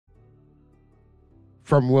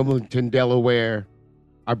From Wilmington, Delaware,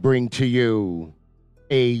 I bring to you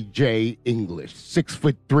A.J. English,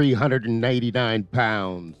 6'3", 189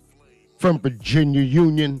 pounds. From Virginia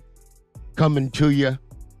Union, coming to you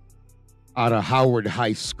out of Howard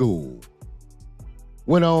High School.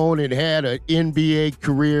 Went on and had an NBA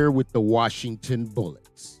career with the Washington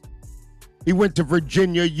Bullets. He went to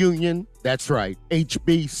Virginia Union, that's right,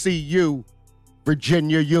 HBCU,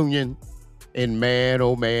 Virginia Union, and man,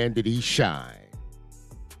 oh man, did he shine.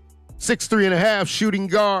 6'3.5" shooting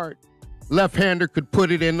guard, left-hander could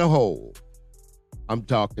put it in the hole. I'm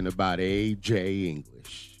talking about A.J.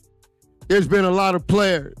 English. There's been a lot of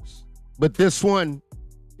players, but this one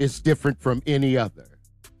is different from any other.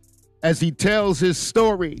 As he tells his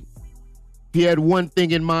story, he had one thing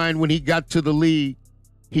in mind when he got to the league.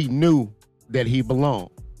 He knew that he belonged.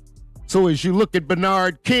 So as you look at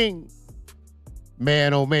Bernard King,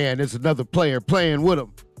 man, oh man, there's another player playing with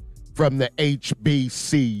him from the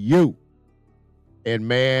HBCU. And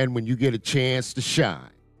man, when you get a chance to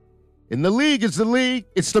shine. And the league is the league.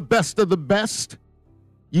 It's the best of the best.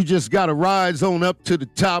 You just got to rise on up to the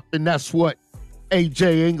top, and that's what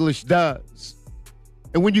A.J. English does.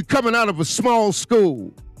 And when you're coming out of a small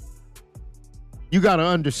school, you got to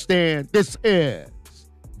understand this is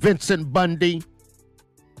Vincent Bundy.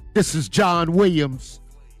 This is John Williams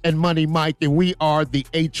and Money Mike, and we are the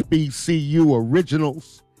HBCU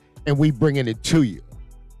originals, and we bringing it to you.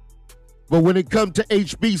 But when it comes to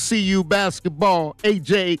HBCU basketball,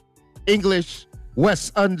 A.J. English,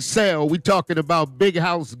 West Unseld, we talking about big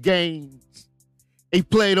house games. He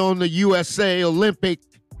played on the USA Olympic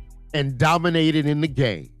and dominated in the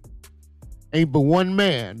game. Ain't but one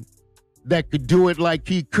man that could do it like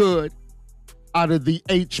he could out of the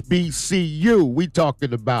HBCU. We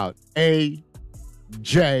talking about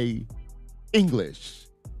A.J. English.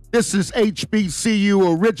 This is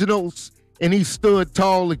HBCU Originals, and he stood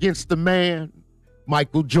tall against the man,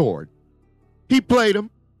 Michael Jordan. He played him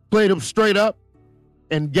straight up,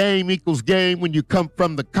 and game equals game when you come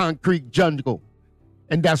from the concrete jungle.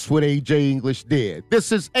 And that's what A.J. English did.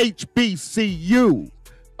 This is HBCU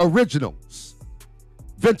Originals.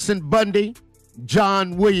 Vincent Bundy,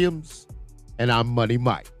 John Williams, and I'm Money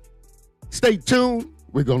Mike. Stay tuned.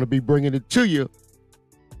 We're going to be bringing it to you.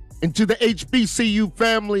 And to the HBCU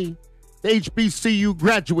family, the HBCU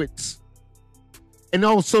graduates, and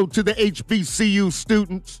also to the HBCU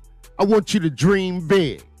students, I want you to dream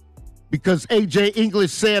big. Because A.J.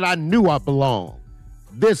 English said, I knew I belonged.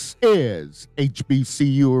 This is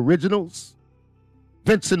HBCU Originals.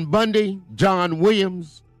 Vincent Bundy, John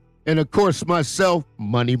Williams, and of course myself,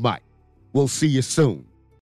 Money Mike. We'll see you soon.